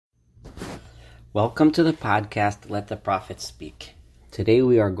Welcome to the podcast, Let the Prophet Speak. Today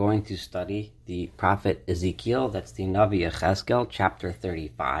we are going to study the prophet Ezekiel, that's the Navi Yechezkel, chapter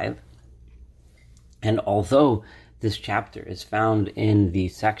 35. And although this chapter is found in the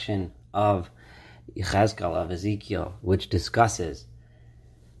section of Yechezkel, of Ezekiel, which discusses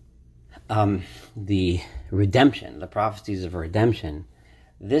the redemption, the prophecies of redemption,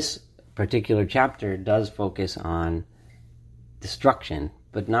 this particular chapter does focus on destruction,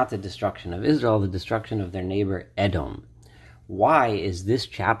 but not the destruction of Israel, the destruction of their neighbor Edom. Why is this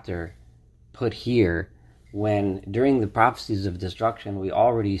chapter put here when during the prophecies of destruction we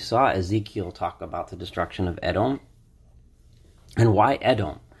already saw Ezekiel talk about the destruction of Edom? And why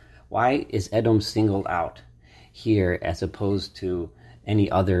Edom? Why is Edom singled out here as opposed to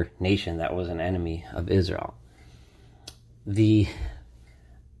any other nation that was an enemy of Israel? The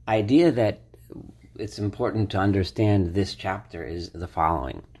idea that it's important to understand this chapter is the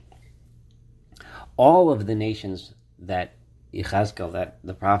following. All of the nations that Yechezkel, that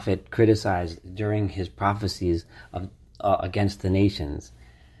the prophet criticized during his prophecies of against the nations,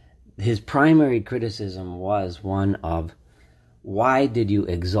 his primary criticism was one of, why did you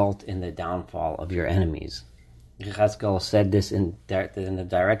exult in the downfall of your enemies? Yechezkel said this in the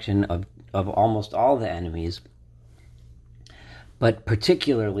direction of almost all the enemies, but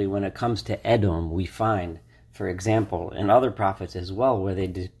particularly when it comes to Edom, we find, for example, in other prophets as well, where they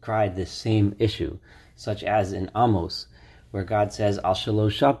decried this same issue, such as in Amos, where God says, Al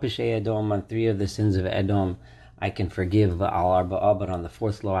shalosha peshei Edom, on 3 of the sins of Edom, I can forgive, Al arba'a, but on the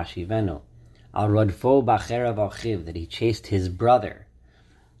 4th lo ashivenu. Al rodfo b'cherav achiv, that he chased his brother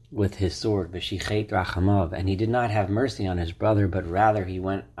with his sword, v'shichet rachamav, and he did not have mercy on his brother, but rather he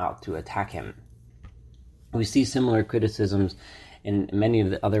went out to attack him. We see similar criticisms in many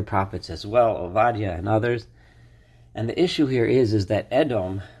of the other prophets as well, Ovadia and others. And the issue here is that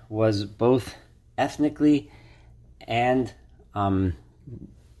Edom was both ethnically and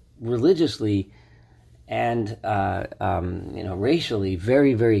religiously and racially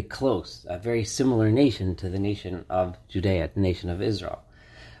very, very close, a very similar nation to the nation of Judea, the nation of Israel.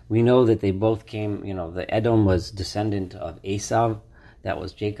 We know that they both came, the Edom was descendant of Esau, that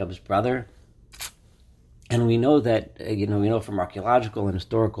was Jacob's brother. And we know that, we know from archaeological and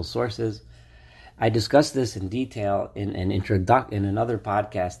historical sources. I discussed this in detail in another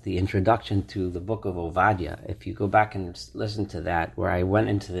podcast, the introduction to the book of Ovadia. If you go back and listen to that, where I went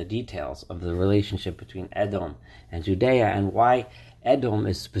into the details of the relationship between Edom and Judea and why Edom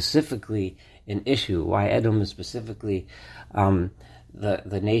is specifically an issue, why Edom is specifically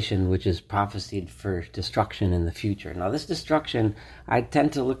the nation which is prophesied for destruction in the future. Now, this destruction, I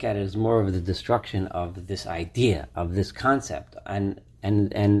tend to look at it as more of the destruction of this idea, of this concept, and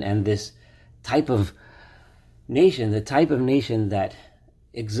this type of nation, the type of nation that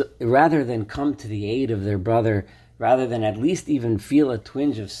rather than come to the aid of their brother, rather than at least even feel a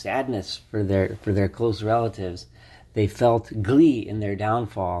twinge of sadness for their close relatives, they felt glee in their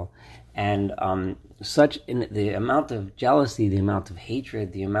downfall, and such in the amount of jealousy, the amount of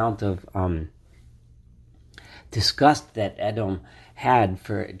hatred, the amount of disgust that Edom had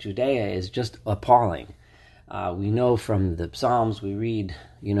for Judea is just appalling. We know from the Psalms, we read,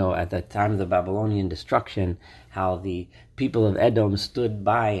 at the time of the Babylonian destruction, how the people of Edom stood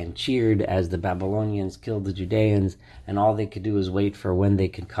by and cheered as the Babylonians killed the Judeans, and all they could do is wait for when they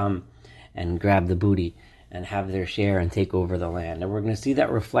could come and grab the booty and have their share and take over the land. And we're going to see that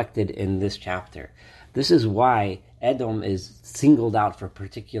reflected in this chapter. This is why Edom is singled out for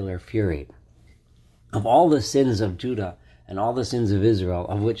particular fury. Of all the sins of Judah and all the sins of Israel,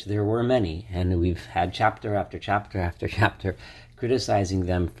 of which there were many, and we've had chapter after chapter after chapter criticizing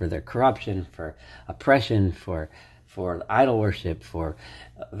them for their corruption, for oppression, for idol worship, for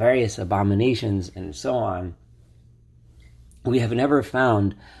various abominations, and so on, we have never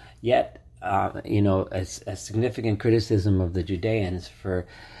found yet a significant criticism of the Judeans for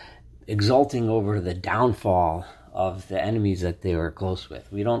exulting over the downfall of the enemies that they were close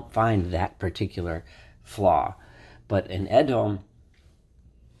with. We don't find that particular flaw. But in Edom,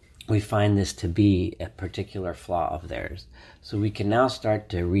 we find this to be a particular flaw of theirs. So we can now start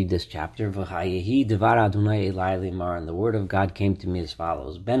to read this chapter. V'hayehi devar Adonai elai limar, and the word of God came to me as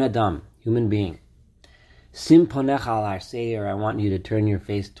follows. Ben Adam, human being, Sim ponecha al har Seir, I want you to turn your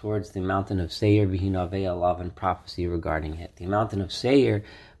face towards the mountain of Seir, v'hinavei alav, and prophecy regarding it. The mountain of Seir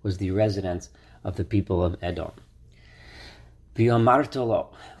was the residence of the people of Edom.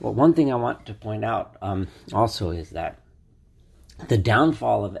 V'yamartolo. Well, one thing I want to point out also is that the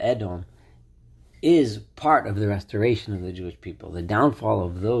downfall of Edom is part of the restoration of the Jewish people. The downfall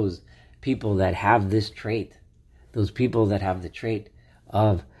of those people that have this trait, those people that have the trait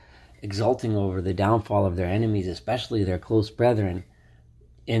of exulting over the downfall of their enemies, especially their close brethren.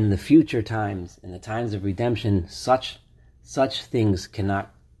 In the future times, in the times of redemption, such things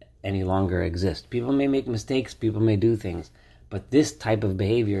cannot any longer exist. People may make mistakes, people may do things, but this type of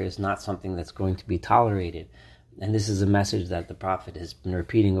behavior is not something that's going to be tolerated. And this is a message that the Prophet has been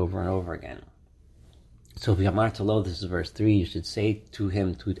repeating over and over again. So, this is verse 3, you should say to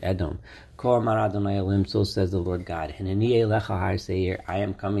him, to Edom, so says the Lord God, I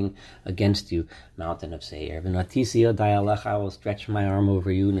am coming against you, mountain of Seir. I will stretch my arm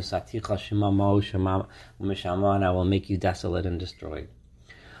over you, and I will make you desolate and destroyed.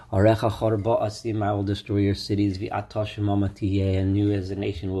 I will destroy your cities, and you as a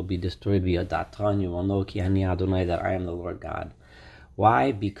nation will be destroyed, and you will know that I am the Lord God.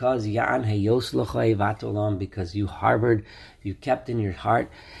 Why? Because because you harbored, you kept in your heart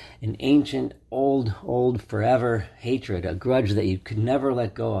an ancient, old, forever hatred, a grudge that you could never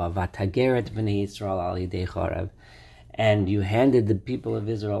let go of. And you handed the people of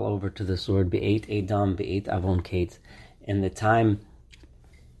Israel over to the sword, be'et Edom, be'et avon kate, in the time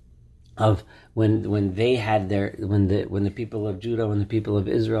of when they had when the people of Judah, when the people of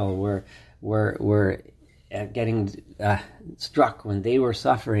Israel were getting struck, when they were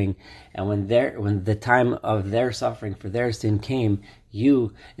suffering, and when the time of their suffering for their sin came,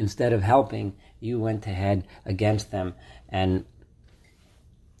 you, instead of helping, you went ahead against them and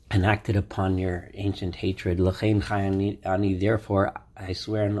acted upon your ancient hatred. Therefore, I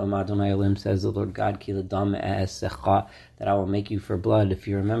swear, says the Lord God, that I will make you for blood. If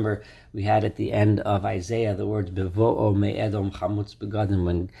you remember, we had at the end of Isaiah the words Bevo'o me Edom chamutz begadim,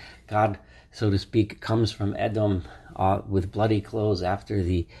 when God, so to speak, comes from Edom with bloody clothes after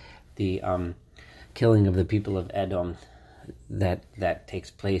the killing of the people of Edom that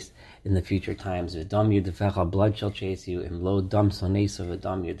takes place in the future times. V'dam yudefecha, blood shall chase you. Imlo dam sonesa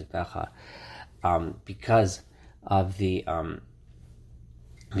v'dam yudefecha, because of the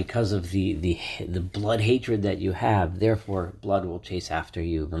blood hatred that you have, therefore blood will chase after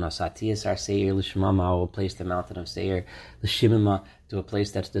you. I will place the mountain of Seir, the Shimima, to a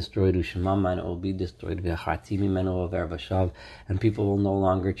place that's destroyed, Ushimama, and it will be destroyed, and people will no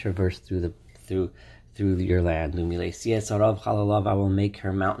longer traverse through your land. I will make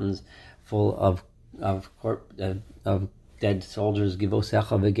her mountains full of dead soldiers,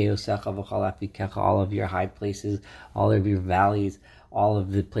 all of your high places, all of your valleys, all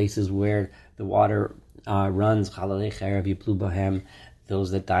of the places where the water runs,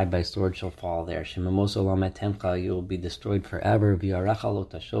 those that die by sword shall fall there. You will be destroyed forever.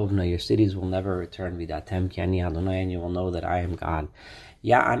 Your cities will never return. And you will know that I am God.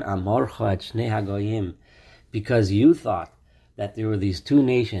 Because you thought that there were these two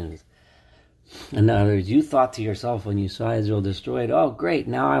nations. In other words, you thought to yourself when you saw Israel destroyed, oh great,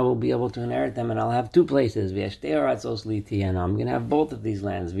 now I will be able to inherit them and I'll have two places. And I'm going to have both of these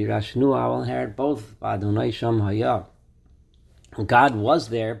lands. I will inherit both. God was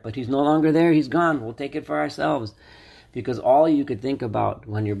there, but he's no longer there. He's gone. We'll take it for ourselves. Because all you could think about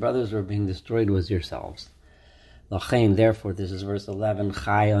when your brothers were being destroyed was yourselves. Therefore, this is verse 11.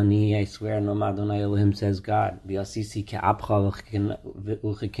 Chai ani, I swear, no Adonai Elohim, says God. Just,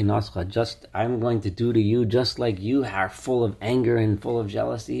 I'm going to do to you just like you are full of anger and full of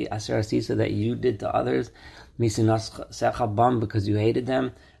jealousy, aser asisa, that you did to others, because you hated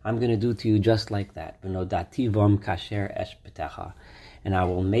them. I'm going to do to you just like that. And I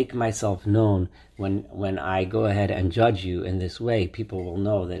will make myself known when I go ahead and judge you in this way. People will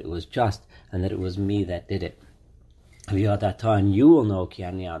know that it was just and that it was me that did it. And you will know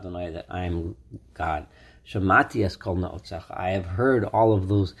that I am God. I have heard all of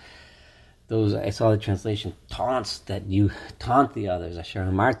those, I saw the translation, taunts, that you taunt the others.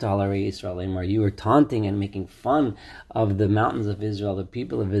 You were taunting and making fun of the mountains of Israel, the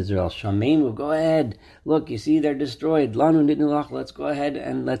people of Israel. Shamemu, go ahead. Look, you see, they're destroyed. Let's go ahead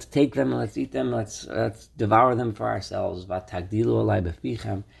and let's take them and let's eat them. Let's devour them for ourselves.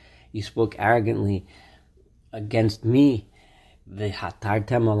 You spoke arrogantly against me,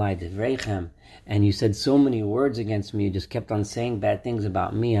 and you said so many words against me. You just kept on saying bad things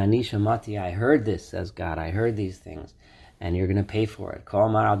about me. Ani shamati, I heard this, says God. I heard these things, and you're going to pay for it. Kol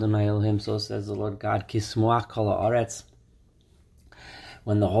amar Adonai Elohim, so says the Lord God, kismoach kol haaretz.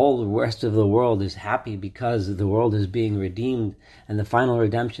 When the whole rest of the world is happy because the world is being redeemed and the final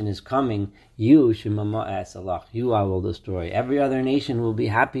redemption is coming, you I will destroy. Every other nation will be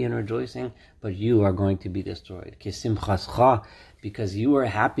happy and rejoicing, but you are going to be destroyed. Because you were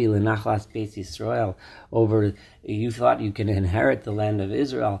happy l'nachlas Beis Yisrael, over, you thought you can inherit the land of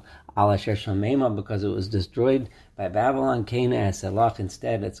Israel, al asher shamema, because it was destroyed By Babylon, Cana as Selach,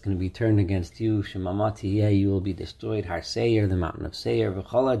 instead it's going to be turned against you. Shemamati, you will be destroyed. Har Seir, the mountain of Seir.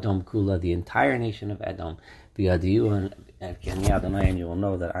 V'chol Edom Kula, the entire nation of Edom. V'yadiyu and you will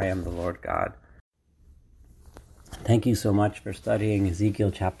know that I am the Lord God. Thank you so much for studying Ezekiel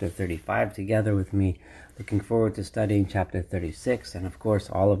chapter 35 together with me. Looking forward to studying chapter 36 and, of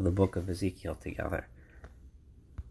course, all of the book of Ezekiel together.